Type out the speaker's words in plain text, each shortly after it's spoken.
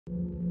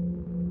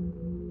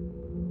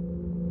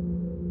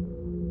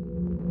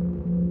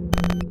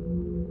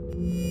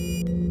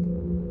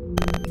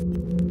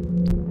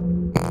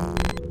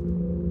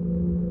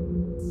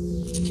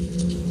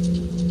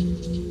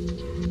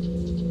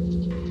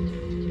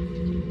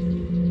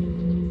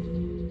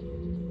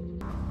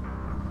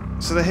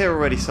So they're here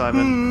already,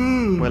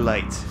 Simon. We're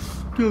late.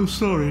 Oh,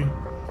 sorry.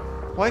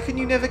 Why can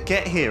you never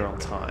get here on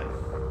time?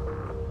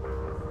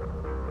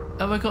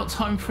 Have I got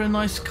time for a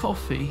nice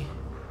coffee?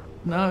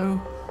 No?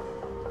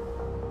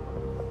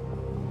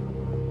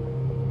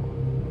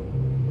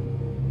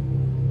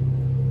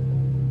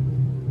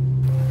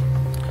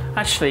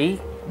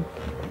 Actually,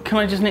 can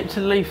I just nip to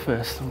the loo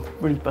first? I'm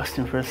really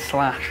busting for a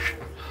slash.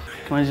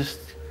 Can I just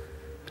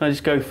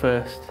go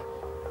first?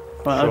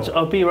 Right, Sure.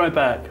 I'll be right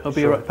back. I'll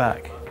be right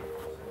back.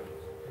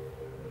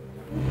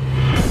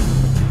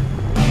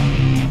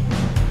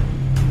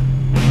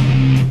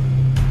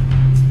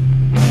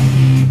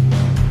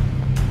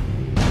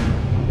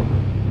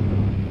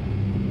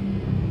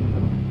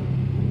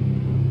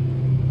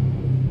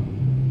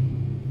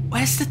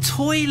 Where's the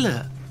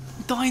toilet?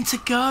 I'm dying to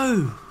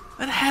go.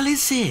 Where the hell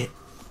is it?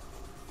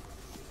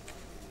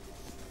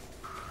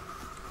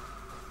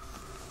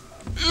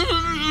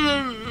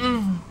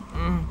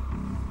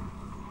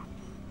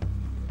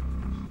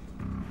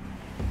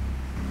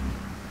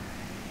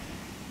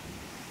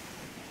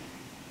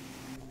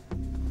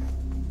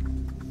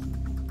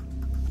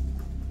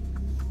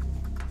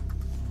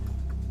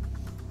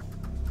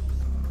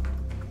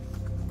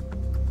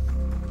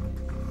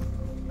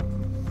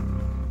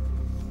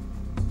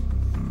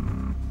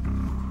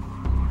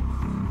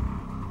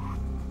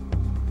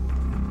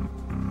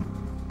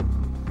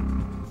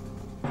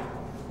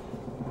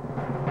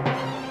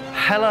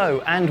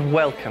 Hello and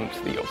welcome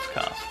to the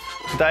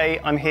Yogscast. Today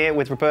I'm here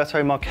with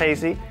Roberto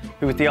Marchesi,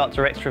 who is the art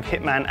director of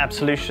Hitman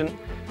Absolution,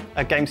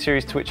 a game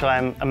series to which I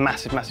am a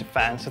massive, massive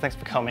fan, so thanks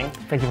for coming.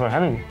 Thank you for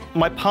having me.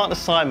 My partner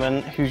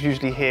Simon, who's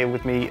usually here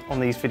with me on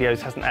these videos,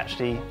 hasn't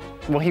actually,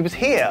 well, he was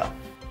here,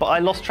 but I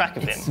lost track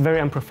of him. It's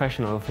very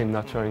unprofessional of him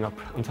not showing up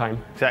on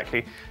time.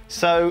 Exactly.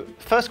 So,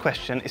 first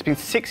question, it's been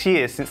 6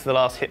 years since the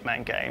last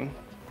Hitman game.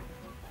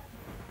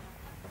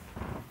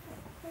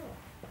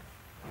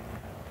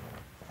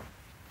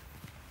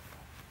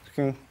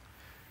 Looking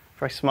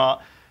very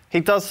smart. He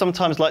does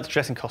sometimes like to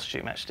dress in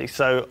costume, actually,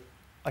 so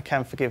I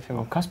can forgive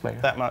him cosplayer.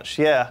 that much.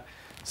 Yeah.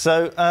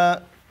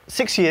 So,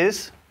 6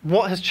 years.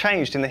 What has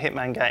changed in the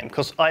Hitman game?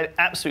 Because I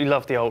absolutely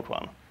love the old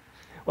one.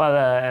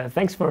 Well,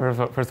 thanks first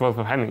of all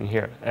for having me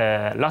here.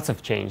 Lots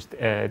have changed.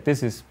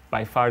 This is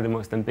by far the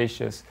most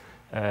ambitious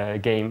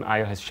game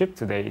IO has shipped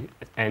today,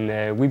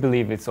 and we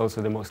believe it's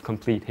also the most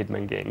complete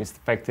Hitman game. It's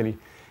effectively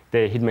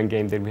the Hitman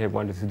game that we have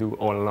wanted to do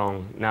all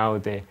along. Now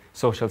the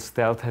social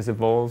stealth has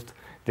evolved,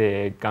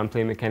 the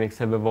gunplay mechanics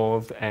have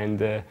evolved,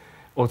 and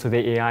also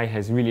the AI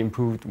has really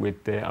improved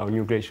with our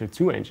new Glacier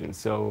 2 engine.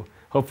 So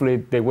hopefully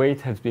the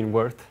wait has been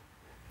worth.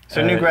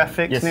 So new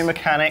graphics, yes. new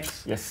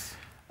mechanics. Yes.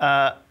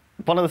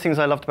 One of the things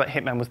I loved about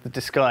Hitman was the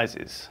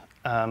disguises.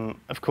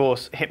 Of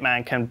course,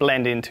 Hitman can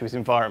blend into his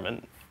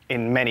environment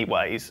in many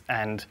ways,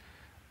 and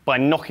by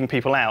knocking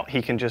people out,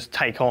 he can just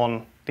take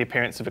on the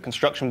appearance of a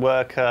construction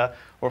worker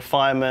or a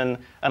fireman.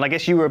 And I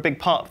guess you were a big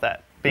part of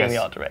that, being Yes.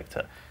 the art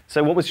director.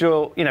 So what was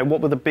your,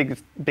 what were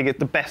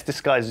the best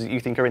disguises that you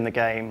think are in the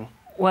game?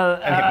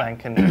 Well, And Hitman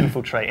can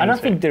infiltrate I don't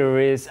into? think there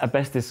is a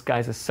best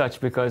disguise as such,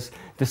 because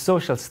the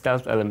social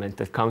stealth element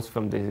that comes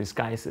from the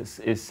disguises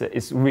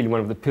is really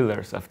one of the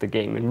pillars of the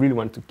game, and really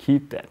want to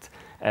keep that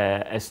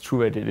as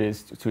true as it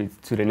is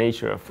to the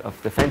nature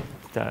of the fantasy.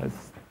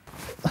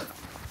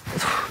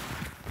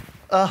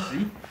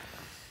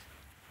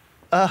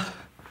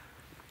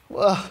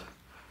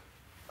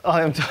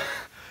 I am.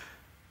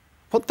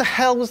 What the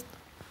hell was?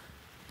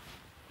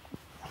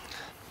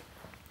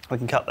 We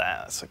can cut that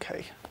out. That's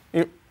okay.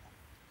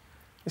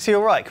 Is he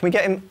all right? Can we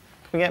get him? Can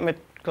we get him a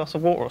glass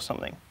of water or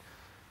something?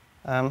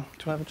 Do you want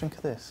to have a drink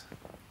of this?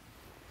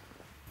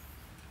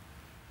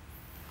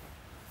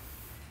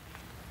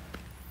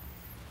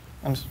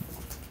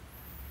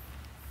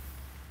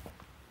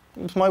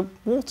 It's my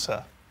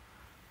water.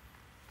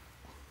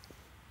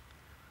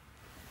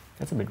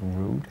 That's a bit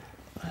rude.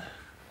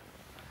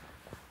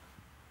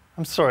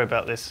 I'm sorry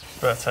about this,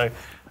 Roberto.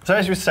 So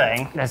as you were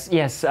saying,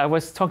 Yes, I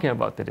was talking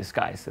about the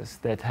disguises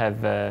that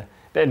have.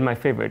 They're my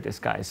favorite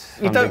disguise.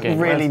 you from the don't game.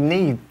 really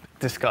need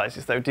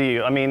disguises, though, do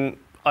you? I mean,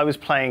 I was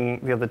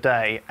playing the other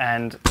day,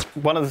 and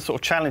one of the sort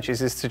of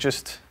challenges is to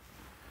just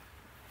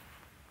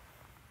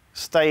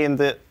stay in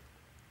the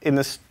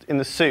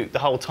suit the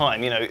whole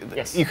time.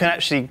 Yes. You can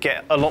actually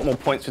get a lot more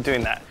points for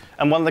doing that.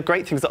 And one of the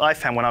great things that I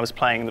found when I was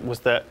playing was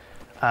that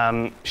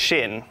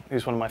Shin,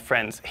 who's one of my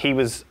friends, he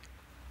was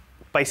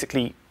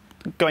basically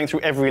going through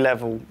every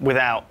level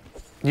without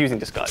using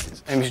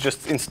disguises, and he was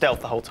just in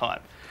stealth the whole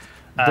time.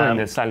 Doing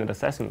the silent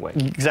assassin way.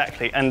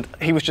 Exactly, and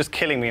he was just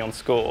killing me on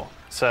score.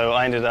 So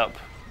I ended up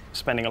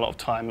spending a lot of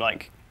time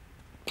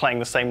playing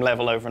the same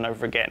level over and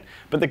over again.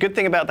 But the good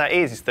thing about that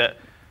is that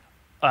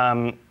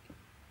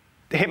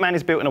Hitman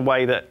is built in a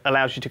way that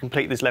allows you to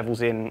complete these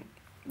levels in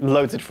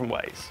loads of different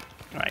ways.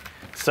 Right.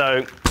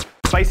 So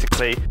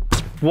basically,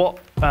 what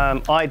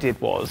I did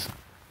was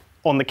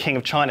on the King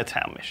of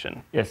Chinatown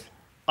mission. Yes.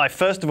 I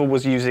first of all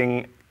was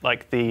using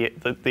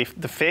the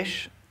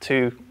fish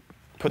to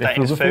put The that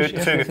in his fugu fish, food,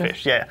 yes, the fugu yes, yes.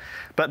 fish, yeah.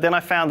 But then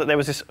I found that there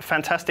was this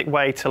fantastic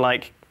way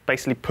to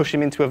basically push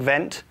him into a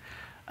vent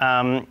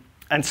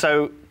And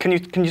so, can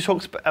you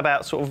talk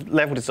about sort of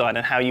level design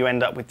and how you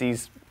end up with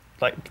these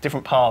like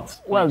different paths?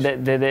 Well,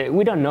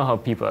 we don't know how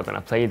people are going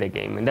to play the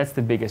game, and that's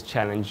the biggest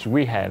challenge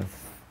we have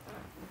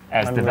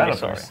as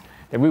developers. Really sorry.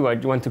 That we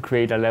want to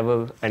create a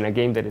level and a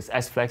game that is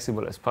as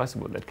flexible as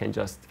possible, that can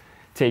just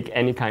take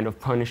any kind of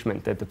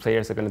punishment that the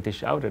players are going to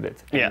dish out at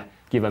it, and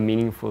give a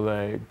meaningful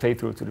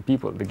playthrough to the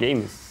people. The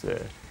game is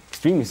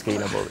extremely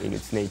scalable in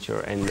its nature,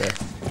 and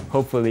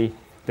hopefully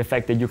the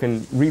fact that you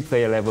can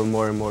replay a level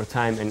more and more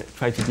time and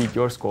try to beat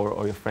your score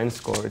or your friend's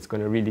score, it's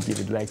going to really give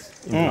it legs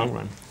in the long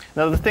run.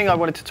 Now, the thing I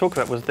wanted to talk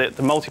about was the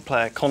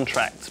multiplayer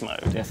contracts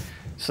mode. Yes.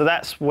 So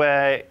that's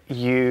where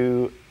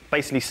you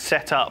basically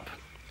set up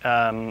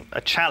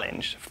a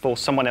challenge for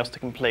someone else to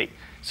complete.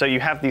 So you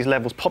have these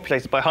levels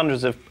populated by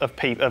hundreds of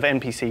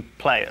NPC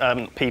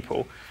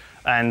people,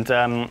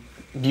 and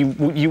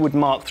you would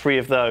mark 3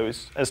 of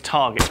those as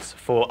targets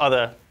for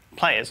other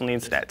players on the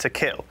internet to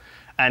kill.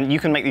 And you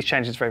can make these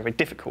challenges very, very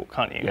difficult,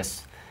 can't you?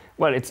 Yes.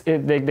 Well,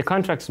 the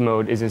contracts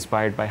mode is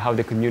inspired by how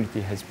the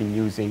community has been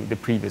using the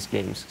previous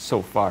games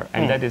so far.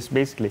 And that is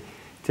basically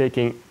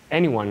taking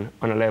anyone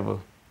on a level,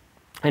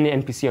 any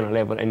NPC on a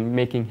level, and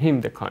making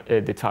him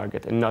the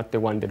target and not the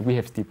one that we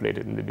have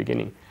stipulated in the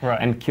beginning. Right.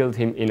 And killed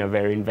him in a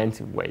very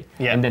inventive way.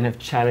 Yeah. And then have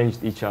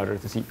challenged each other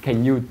to see,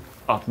 can you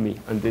up me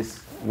on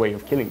this way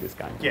of killing this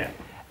guy? Yeah.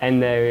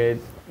 And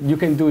you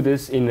can do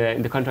this in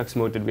the contracts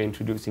mode that we're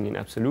introducing in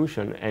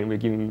Absolution, and we're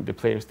giving the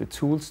players the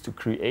tools to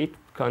create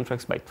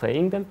contracts by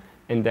playing them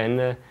and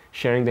then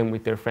sharing them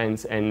with their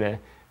friends. And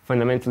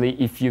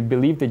fundamentally, if you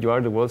believe that you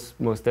are the world's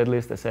most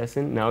deadliest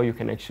assassin, now you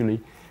can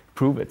actually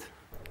prove it.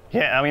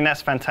 Yeah, I mean,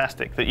 that's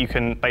fantastic that you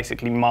can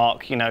basically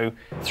mark,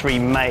 3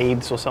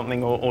 maids or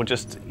something, or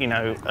just,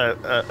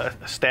 a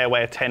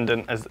stairway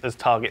attendant as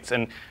targets.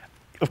 And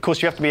of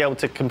course, you have to be able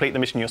to complete the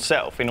mission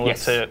yourself in order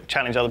to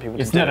challenge other people to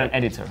do it. It's not an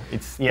editor.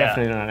 It's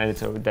definitely not an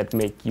editor that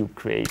make you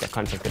create a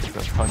contract that is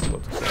not possible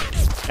to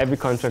solve. Every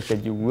contract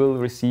that you will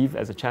receive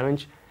as a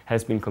challenge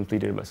has been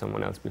completed by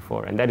someone else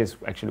before, and that is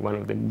actually one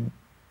of the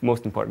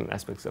most important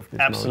aspects of this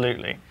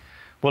Absolutely.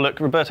 Well, look,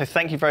 Roberto,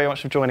 thank you very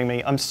much for joining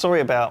me. I'm sorry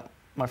about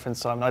my friend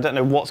Simon. I don't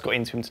know what's got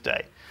into him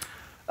today,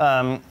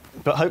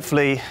 but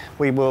hopefully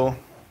we will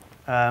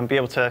be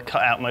able to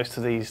cut out most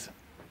of these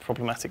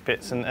problematic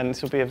bits, and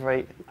this will be a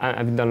very...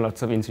 I've done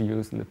lots of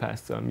interviews in the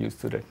past, so I'm used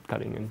to the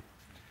cutting in.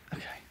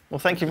 Okay. Well,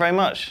 thank you very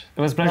much.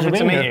 It was a pleasure to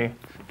being meet here. you.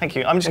 Thank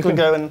you. I'm just going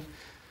to go and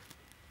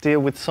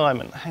deal with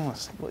Simon. Hang on a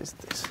second. What is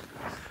this?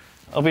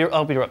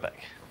 I'll be right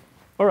back.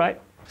 All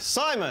right.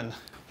 Simon,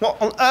 what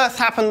on earth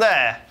happened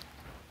there?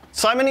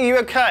 Simon, are you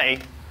okay?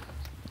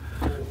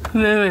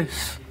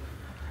 Lewis.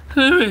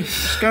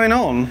 What's going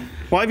on?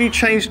 Why have you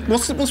changed?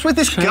 What's with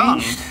this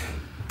gun?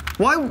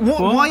 Why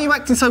are you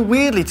acting so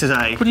weirdly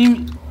today? What do you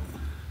mean?